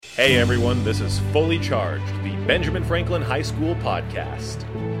Hey everyone, this is Fully Charged, the Benjamin Franklin High School podcast.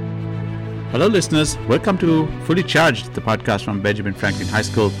 Hello listeners, welcome to Fully Charged, the podcast from Benjamin Franklin High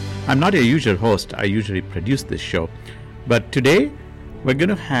School. I'm not your usual host, I usually produce this show. But today, we're going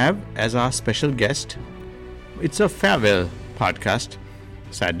to have as our special guest, it's a farewell podcast,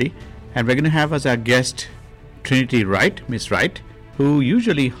 sadly, and we're going to have as our guest Trinity Wright, Miss Wright, who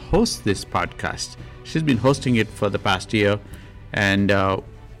usually hosts this podcast. She's been hosting it for the past year, and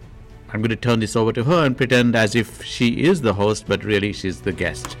I'm going to turn this over to her and pretend as if she is the host, but really she's the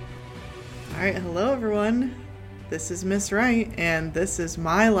guest. All right, hello everyone. This is Miss Wright, and this is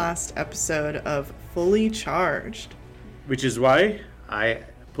my last episode of Fully Charged. Which is why I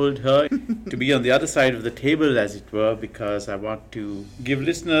pulled her to be on the other side of the table, as it were, because I want to give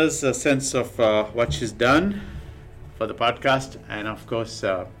listeners a sense of what she's done for the podcast, and of course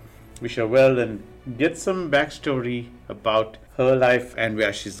wish her well and get some backstory about her life and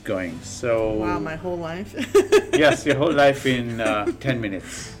where she's going. So wow, my whole life. Yes, your whole life in 10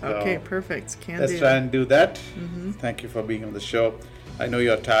 minutes. Okay, perfect. Let's try and do that. Mm-hmm. Thank you for being on the show. I know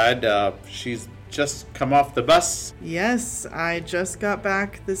you're tired. She's just come off the bus. Yes, I just got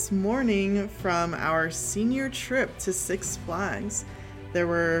back this morning from our senior trip to Six Flags. There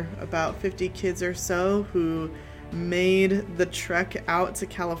were about 50 kids or so who made the trek out to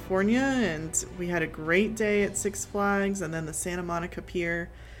California, and we had a great day at Six Flags and then the Santa Monica Pier,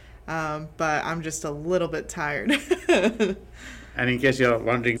 but I'm just a little bit tired. And in case you're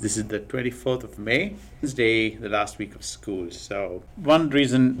wondering, this is the 24th of May, Wednesday, the last week of school. So one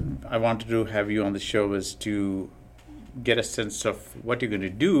reason I wanted to have you on the show was to get a sense of what you're going to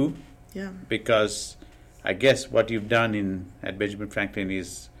do. Yeah. Because I guess what you've done at Benjamin Franklin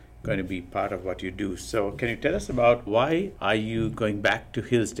is going to be part of what you do. So can you tell us about why are you going back to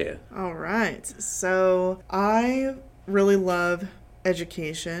Hillsdale? All right. So I really love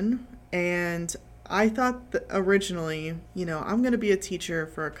education, and I thought that originally, I'm going to be a teacher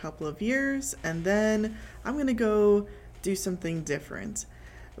for a couple of years and then I'm going to go do something different.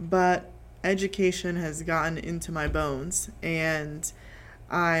 But education has gotten into my bones, and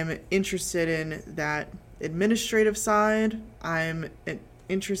I'm interested in that administrative side. I'm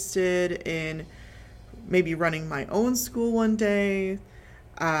interested in maybe running my own school one day,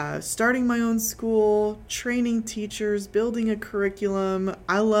 starting my own school, training teachers, building a curriculum.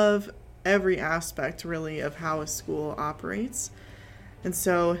 I love every aspect really of how a school operates. And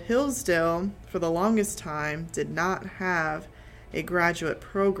so Hillsdale, for the longest time, did not have a graduate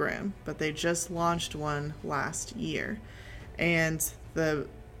program, but they just launched one last year. And the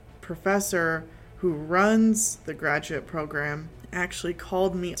professor who runs the graduate program actually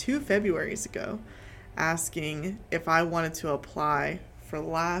called me 2 Februarys ago asking if I wanted to apply for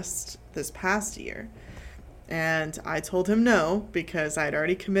this past year. And I told him no, because I had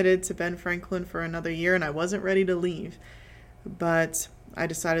already committed to Ben Franklin for another year and I wasn't ready to leave. But I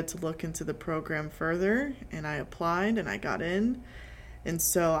decided to look into the program further, and I applied and I got in. And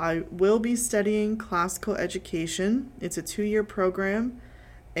so I will be studying classical education. It's a 2-year program,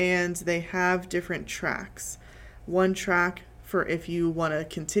 and they have different tracks. One track for if you want to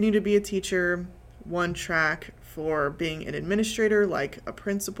continue to be a teacher, one track for being an administrator like a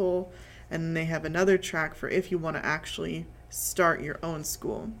principal, and then they have another track for if you want to actually start your own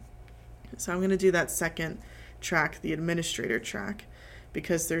school. So I'm going to do that second track, the administrator track,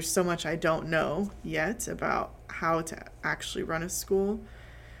 because there's so much I don't know yet about how to actually run a school.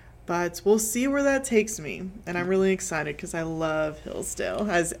 But we'll see where that takes me. And I'm really excited because I love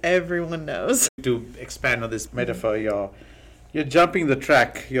Hillsdale, as everyone knows. To expand on this metaphor, you're jumping the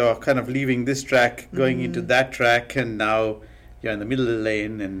track. You're kind of leaving this track, going into that track, and now you're in the middle of the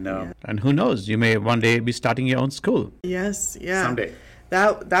lane. And who knows, you may one day be starting your own school. Yes, yeah. Someday.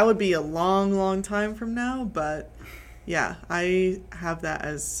 That would be a long, long time from now, but yeah, I have that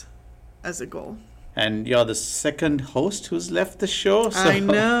as a goal. And you're the second host who's left the show. So I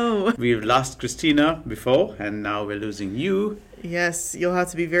know. We've lost Christina before, and now we're losing you. Yes, you'll have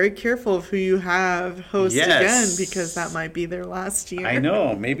to be very careful of who you have host again, because that might be their last year. I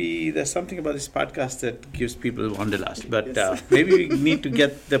know. Maybe there's something about this podcast that gives people wanderlust. But maybe we need to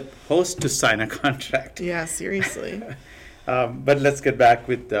get the host to sign a contract. Yeah, seriously. But let's get back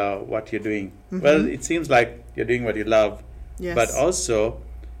with what you're doing. Mm-hmm. Well, it seems like you're doing what you love. Yes. But also,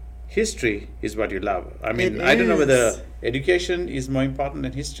 history is what you love. I mean, I don't know whether education is more important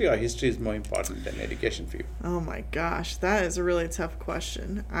than history, or history is more important than education for you. Oh my gosh, that is a really tough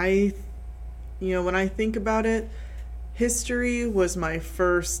question. When I think about it, history was my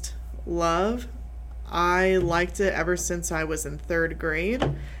first love. I liked it ever since I was in 3rd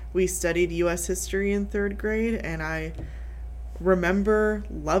grade. We studied U.S. history in 3rd grade, and I remember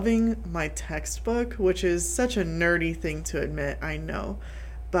loving my textbook, which is such a nerdy thing to admit, I know.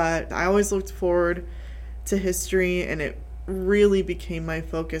 But I always looked forward to history, and it really became my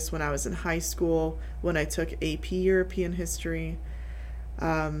focus when I was in high school, when I took AP European History.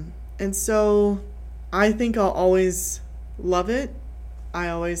 And so I think I'll always love it. I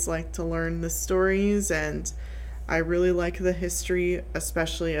always like to learn the stories, and I really like the history,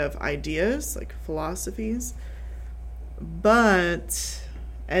 especially of ideas, like philosophies. But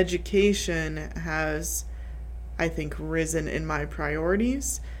education has, I think, risen in my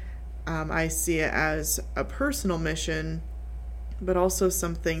priorities. I see it as a personal mission, but also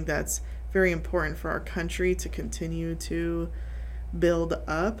something that's very important for our country to continue to build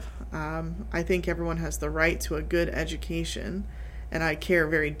up. I think everyone has the right to a good education, and I care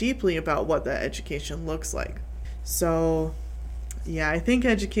very deeply about what that education looks like. So, yeah, I think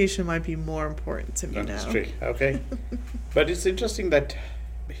education might be more important to me now. History, okay. But it's interesting that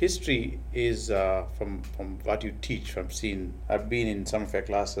history is, from what you teach, from seeing, I've been in some of your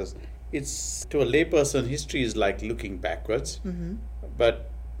classes, it's, to a layperson, history is like looking backwards. Mm-hmm. But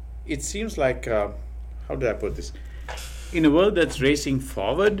it seems like, how did I put this? In a world that's racing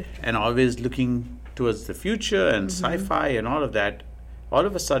forward and always looking towards the future and sci-fi and all of that, all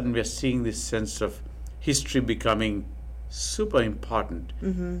of a sudden we're seeing this sense of history becoming super important.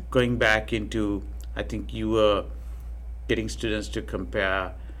 Going back into, I think you were getting students to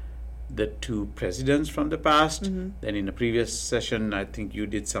compare the two presidents from the past. Then in a previous session, I think you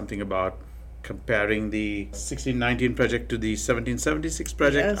did something about comparing the 1619 project to the 1776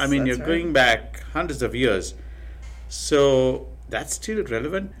 project. Yes, I mean, you're that's going right. back hundreds of years. So that's still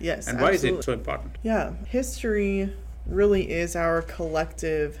relevant? Yes, And why absolutely. is it so important? Yeah, history really is our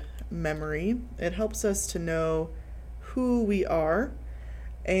collective memory. It helps us to know who we are,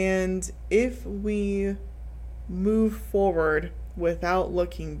 and if we move forward without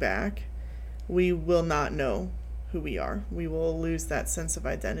looking back, we will not know who we are. We will lose that sense of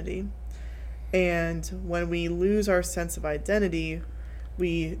identity. And when we lose our sense of identity,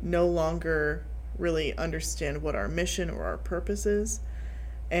 we no longer really understand what our mission or our purpose is.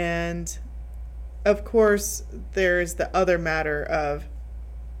 And of course, there's the other matter of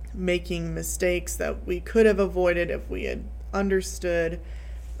making mistakes that we could have avoided if we had understood,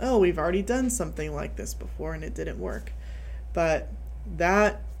 oh, we've already done something like this before and it didn't work. But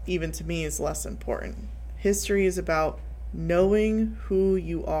that, even to me, is less important. History is about knowing who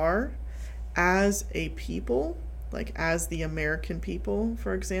you are as a people, like as the American people,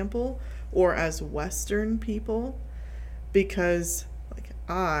 for example, or as Western people, because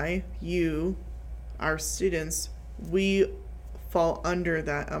like you, our students, we fall under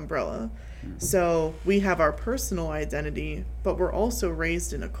that umbrella. So we have our personal identity, but we're also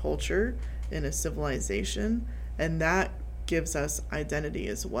raised in a culture, in a civilization, and that gives us identity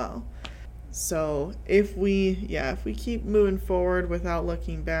as well. So if we keep moving forward without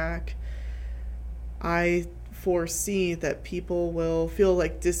looking back, I foresee that people will feel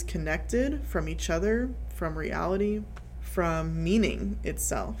like disconnected from each other, from reality, from meaning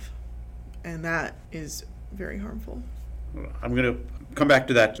itself. And that is very harmful. I'm going to come back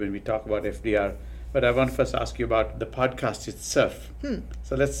to that when we talk about FDR, but I want to first ask you about the podcast itself.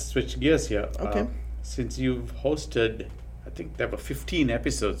 So let's switch gears here. Okay. Since you've hosted, I think there were 15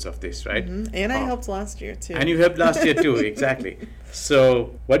 episodes of this, right? And I helped last year too. And you helped last year too, exactly.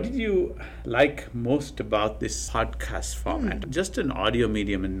 So what did you like most about this podcast format? Just an audio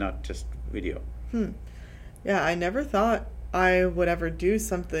medium and not just video. Yeah, I never thought I would ever do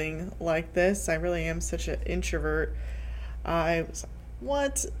something like this. I really am such an introvert. I was like,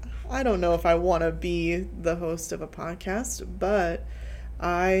 what? I don't know if I want to be the host of a podcast, but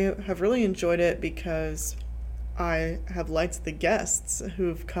I have really enjoyed it because I have liked the guests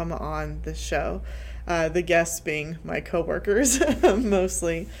who've come on the show. The guests being my coworkers,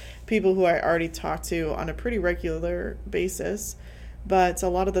 mostly people who I already talk to on a pretty regular basis. But a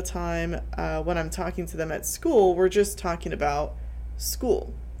lot of the time when I'm talking to them at school, we're just talking about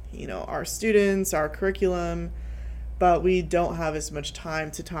school, our students, our curriculum, but we don't have as much time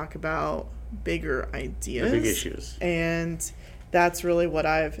to talk about bigger ideas. The big issues. And that's really what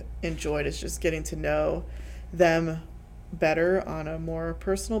I've enjoyed, is just getting to know them better on a more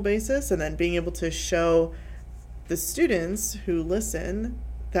personal basis, and then being able to show the students who listen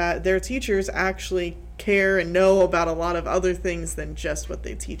that their teachers actually care and know about a lot of other things than just what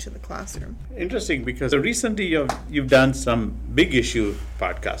they teach in the classroom. Interesting, because recently you've done some big issue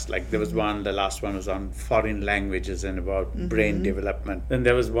podcasts. Like there was one, the last one was on foreign languages and about brain development. Then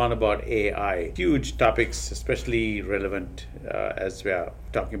there was one about AI. Huge topics, especially relevant as we are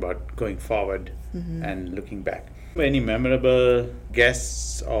talking about going forward and looking back. Any memorable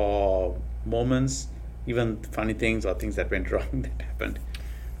guests or moments, even funny things or things that went wrong that happened?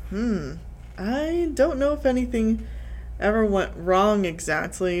 I don't know if anything ever went wrong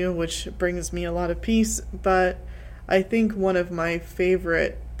exactly, which brings me a lot of peace, but I think one of my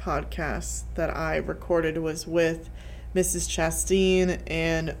favorite podcasts that I recorded was with Mrs. Chastain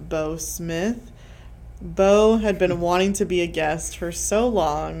and Bo Smith. Bo had been wanting to be a guest for so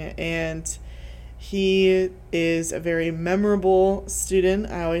long, and he is a very memorable student.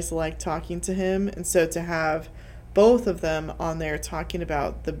 I always like talking to him, and so to have both of them on there talking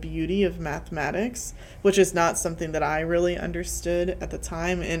about the beauty of mathematics, which is not something that I really understood at the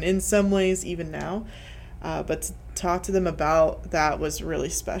time, and in some ways even now, but to talk to them about that was really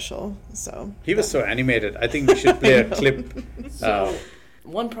special. So he was so animated. I think we should play a clip. So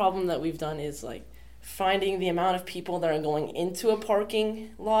one problem that we've done is finding the amount of people that are going into a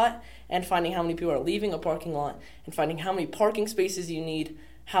parking lot and finding how many people are leaving a parking lot and finding how many parking spaces you need,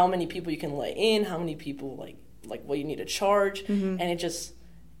 how many people you can let in, how many people what you need to charge, and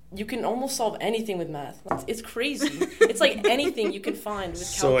you can almost solve anything with math. It's crazy. It's like anything you can find with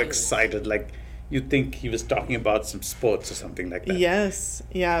so calculus. Excited, you'd think he was talking about some sports or something like that. Yes,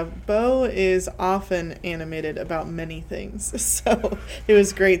 yeah. Bo is often animated about many things, so it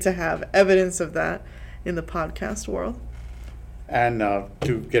was great to have evidence of that in the podcast world. And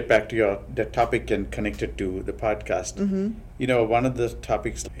to get back to the topic and connect it to the podcast, one of the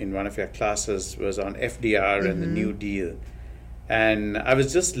topics in one of your classes was on FDR and the New Deal. And I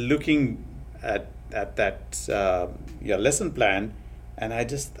was just looking at that, your lesson plan, and I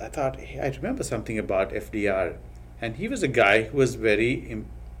thought, hey, I remember something about FDR. And he was a guy who was very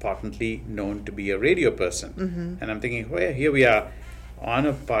importantly known to be a radio person. And I'm thinking, well, here we are on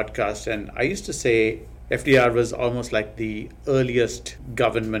a podcast, and I used to say FDR was almost like the earliest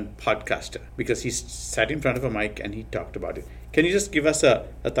government podcaster because he sat in front of a mic and he talked about it. Can you just give us a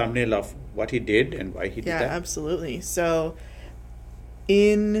thumbnail of what he did and why he did that? Yeah, absolutely. So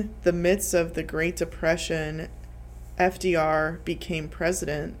in the midst of the Great Depression, FDR became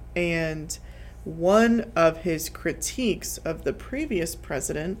president, and one of his critiques of the previous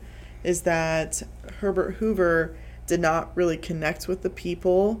president is that Herbert Hoover did not really connect with the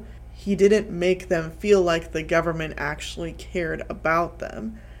people. He didn't make them feel like the government actually cared about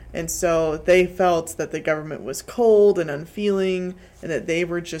them. And so they felt that the government was cold and unfeeling and that they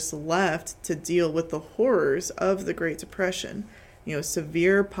were just left to deal with the horrors of the Great Depression.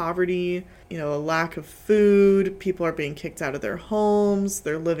 Severe poverty, a lack of food, people are being kicked out of their homes,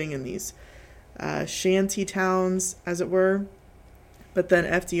 they're living in these shanty towns, as it were. But then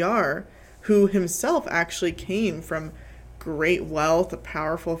FDR, who himself actually came from great wealth, a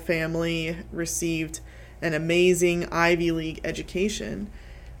powerful family, received an amazing Ivy League education,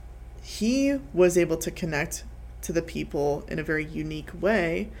 he was able to connect to the people in a very unique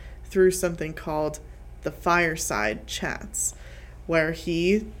way through something called the fireside chats, where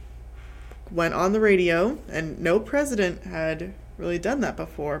he went on the radio, and no president had really done that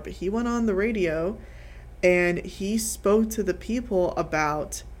before, but he went on the radio and he spoke to the people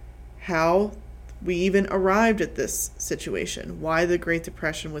about how we even arrived at this situation, why the Great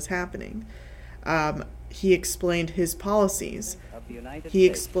Depression was happening. He explained his policies. He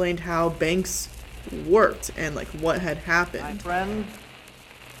explained how banks worked and what had happened. My friends,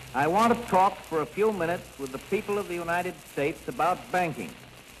 I want to talk for a few minutes with the people of the United States about banking.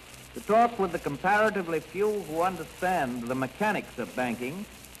 To talk with the comparatively few who understand the mechanics of banking,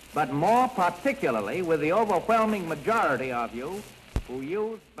 but more particularly with the overwhelming majority of you who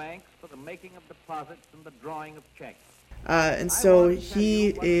use banks for the making of deposits and the drawing of checks. And so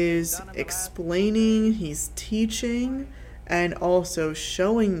he is explaining, he's teaching, and also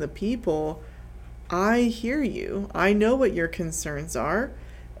showing the people, I hear you, I know what your concerns are,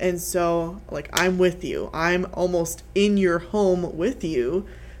 and so I'm with you. I'm almost in your home with you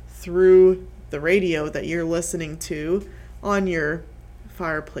through the radio that you're listening to on your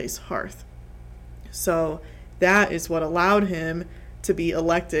fireplace hearth. So that is what allowed him to be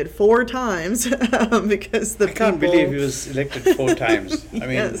elected 4 times because the people... I can't believe he was elected 4 times. I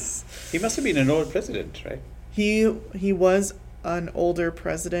mean, yes. He must have been an old president, right? He was an older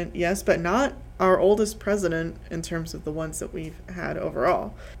president, yes, but not our oldest president in terms of the ones that we've had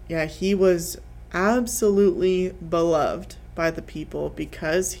overall. Yeah, he was absolutely beloved by the people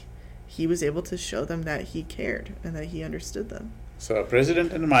because he was able to show them that he cared and that he understood them. So a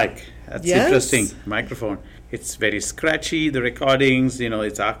president and a mic. That's yes. Interesting. Microphone. It's very scratchy, the recordings,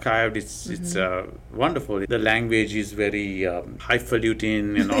 it's archived. It's wonderful. The language is very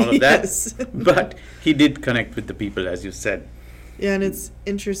highfalutin and all of that. Yes. But he did connect with the people, as you said. Yeah, and it's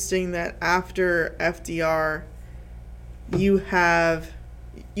interesting that after FDR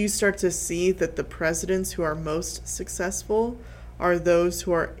you start to see that the presidents who are most successful are those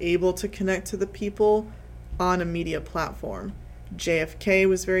who are able to connect to the people on a media platform. JFK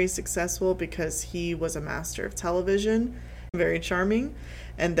was very successful because he was a master of television, very charming.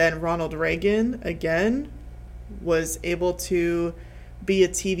 And then Ronald Reagan, again, was able to be a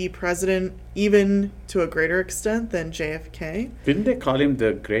TV president even to a greater extent than JFK. Didn't they call him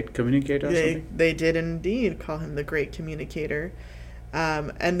the great communicator or something? They did indeed call him the great communicator.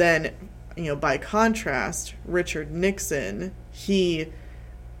 And then, by contrast, Richard Nixon, he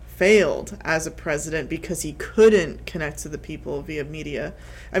failed as a president because he couldn't connect to the people via media.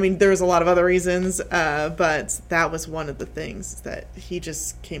 I mean, there was a lot of other reasons, but that was one of the things, that he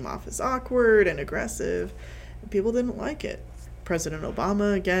just came off as awkward and aggressive. And people didn't like it. President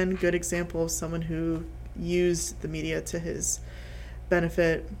Obama, again, good example of someone who used the media to his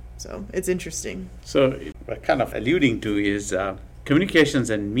benefit. So it's interesting. So what kind of alluding to is communications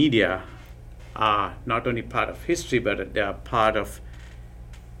and media are not only part of history, but they are part of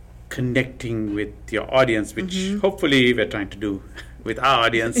connecting with your audience, which hopefully we're trying to do with our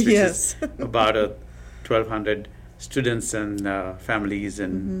audience, which is about 1,200 students and families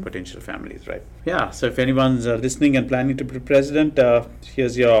and potential families, right? Yeah, so if anyone's listening and planning to be president,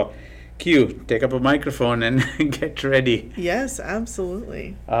 here's your cue. Take up a microphone and get ready. Yes,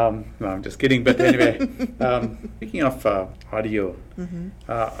 absolutely. No, I'm just kidding. But anyway, speaking of audio,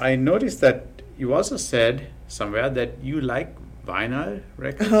 I noticed that you also said somewhere that you like vinyl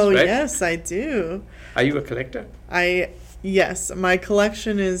records, Oh, right? yes, I do. Are you a collector? Yes, my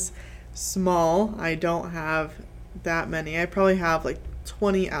collection is small. I don't have that many. I probably have like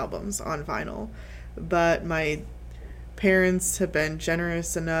 20 albums on vinyl, but my parents have been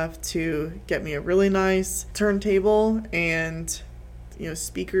generous enough to get me a really nice turntable and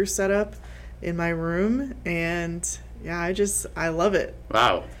speaker setup in my room, and yeah, I love it.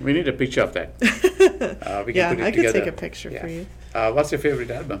 Wow, we need a picture of that. We can put it I together. could take a picture for you. What's your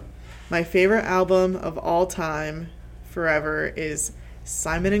favorite album? My favorite album of all time, forever, is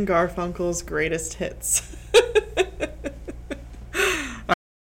Simon and Garfunkel's Greatest Hits.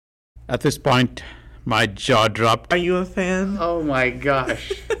 At this point, my jaw dropped. Are you a fan? Oh my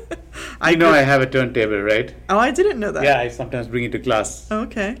gosh. I have a turntable, right? Oh, I didn't know that. Yeah, I sometimes bring it to class.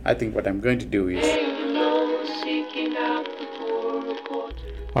 Okay. I think what I'm going to do is...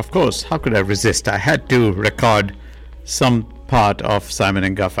 Of course, how could I resist? I had to record some part of Simon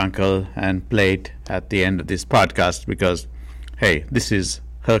and Garfunkel and play it at the end of this podcast because, hey, this is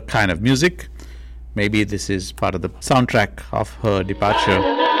her kind of music. Maybe this is part of the soundtrack of her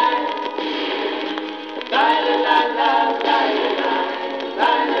departure.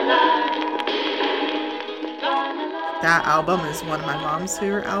 That album is one of my mom's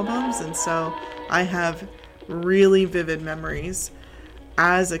favorite albums, and so I have really vivid memories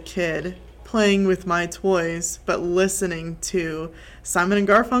as a kid playing with my toys but listening to Simon and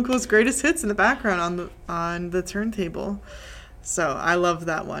Garfunkel's Greatest Hits in the background on the turntable. So I love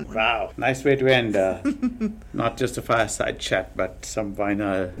that one. Wow, nice way to end. Not just a fireside chat, but some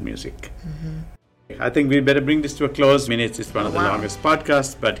vinyl music. I think we better bring this to a close. I mean, it's one of the longest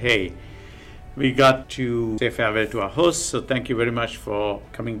podcasts, but hey, we got to say farewell to our host. So thank you very much for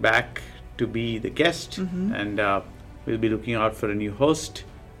coming back to be the guest. And we'll be looking out for a new host,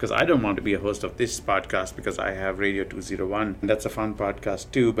 because I don't want to be a host of this podcast because I have Radio 201. And that's a fun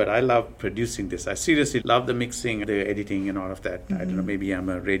podcast too, but I love producing this. I seriously love the mixing, the editing and all of that. I don't know, maybe I'm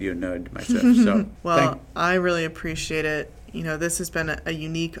a radio nerd myself. So well, I really appreciate it. This has been a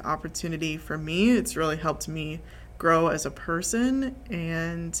unique opportunity for me. It's really helped me grow as a person,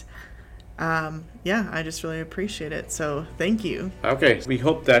 and I just really appreciate it. So thank you. Okay, we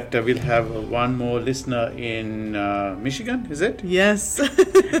hope that we'll have one more listener in Michigan, is it? Yes.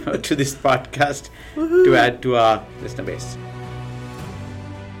 To this podcast. Woohoo. To add to our listener base.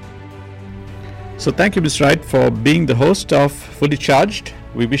 So thank you, Ms. Wright, for being the host of Fully Charged.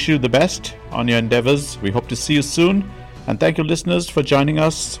 We wish you the best on your endeavors. We hope to see you soon. And thank you, listeners, for joining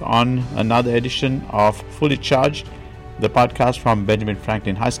us on another edition of Fully Charged, the podcast from Benjamin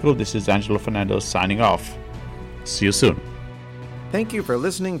Franklin High School. This is Angelo Fernando signing off. See you soon. Thank you for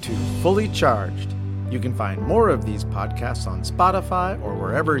listening to Fully Charged. You can find more of these podcasts on Spotify or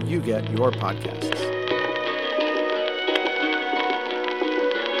wherever you get your podcasts.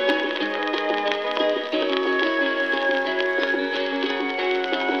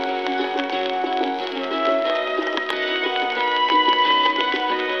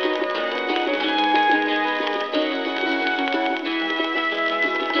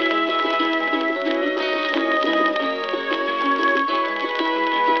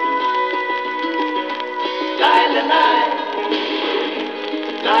 Silent night.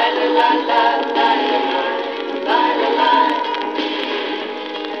 la la la la.